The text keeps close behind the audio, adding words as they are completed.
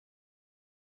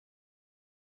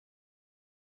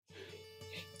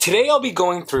Today I'll be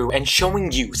going through and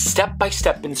showing you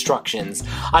step-by-step instructions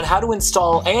on how to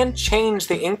install and change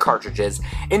the ink cartridges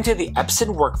into the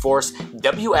Epson Workforce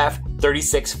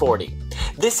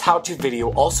WF-3640. This how-to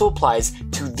video also applies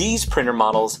to these printer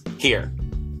models here.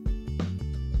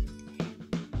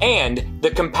 And the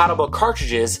compatible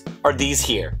cartridges are these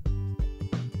here.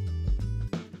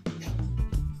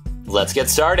 Let's get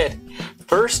started.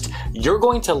 First, you're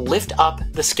going to lift up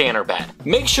the scanner bed.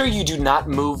 Make sure you do not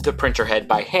move the printer head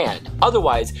by hand,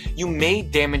 otherwise you may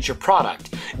damage your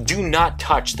product. Do not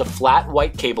touch the flat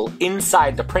white cable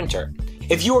inside the printer.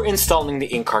 If you are installing the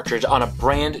ink cartridge on a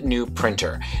brand new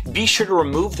printer, be sure to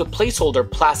remove the placeholder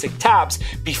plastic tabs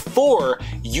before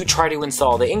you try to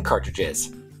install the ink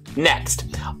cartridges. Next,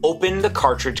 open the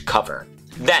cartridge cover.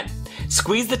 Then,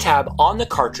 squeeze the tab on the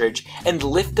cartridge and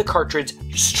lift the cartridge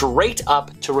straight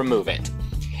up to remove it.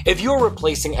 If you are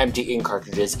replacing empty ink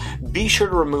cartridges, be sure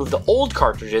to remove the old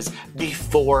cartridges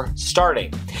before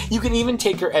starting. You can even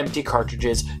take your empty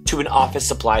cartridges to an office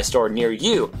supply store near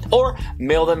you, or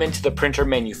mail them into the printer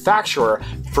manufacturer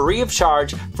free of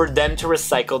charge for them to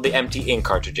recycle the empty ink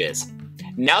cartridges.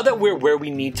 Now that we're where we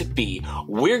need to be,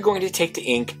 we're going to take the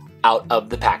ink out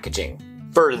of the packaging.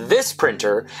 For this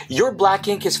printer, your black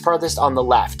ink is farthest on the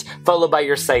left, followed by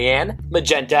your cyan,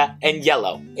 magenta, and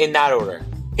yellow, in that order.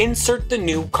 Insert the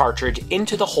new cartridge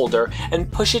into the holder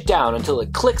and push it down until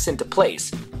it clicks into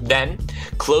place. Then,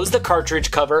 close the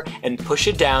cartridge cover and push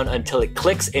it down until it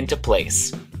clicks into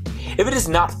place. If it is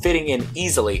not fitting in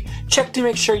easily, check to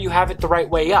make sure you have it the right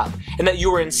way up and that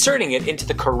you are inserting it into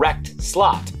the correct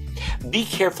slot. Be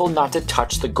careful not to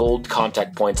touch the gold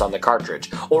contact points on the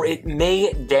cartridge, or it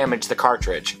may damage the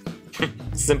cartridge.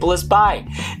 Simple as pie.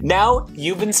 Now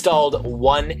you've installed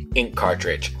one ink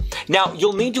cartridge. Now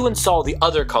you'll need to install the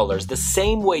other colors the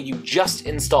same way you just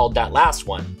installed that last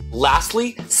one.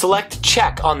 Lastly, select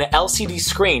check on the LCD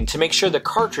screen to make sure the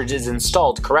cartridge is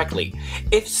installed correctly.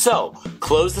 If so,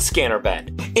 close the scanner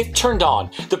bed. If turned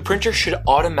on, the printer should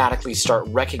automatically start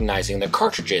recognizing the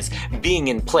cartridges being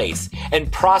in place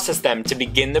and process them to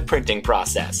begin the printing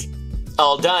process.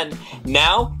 All done.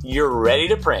 Now you're ready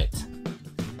to print.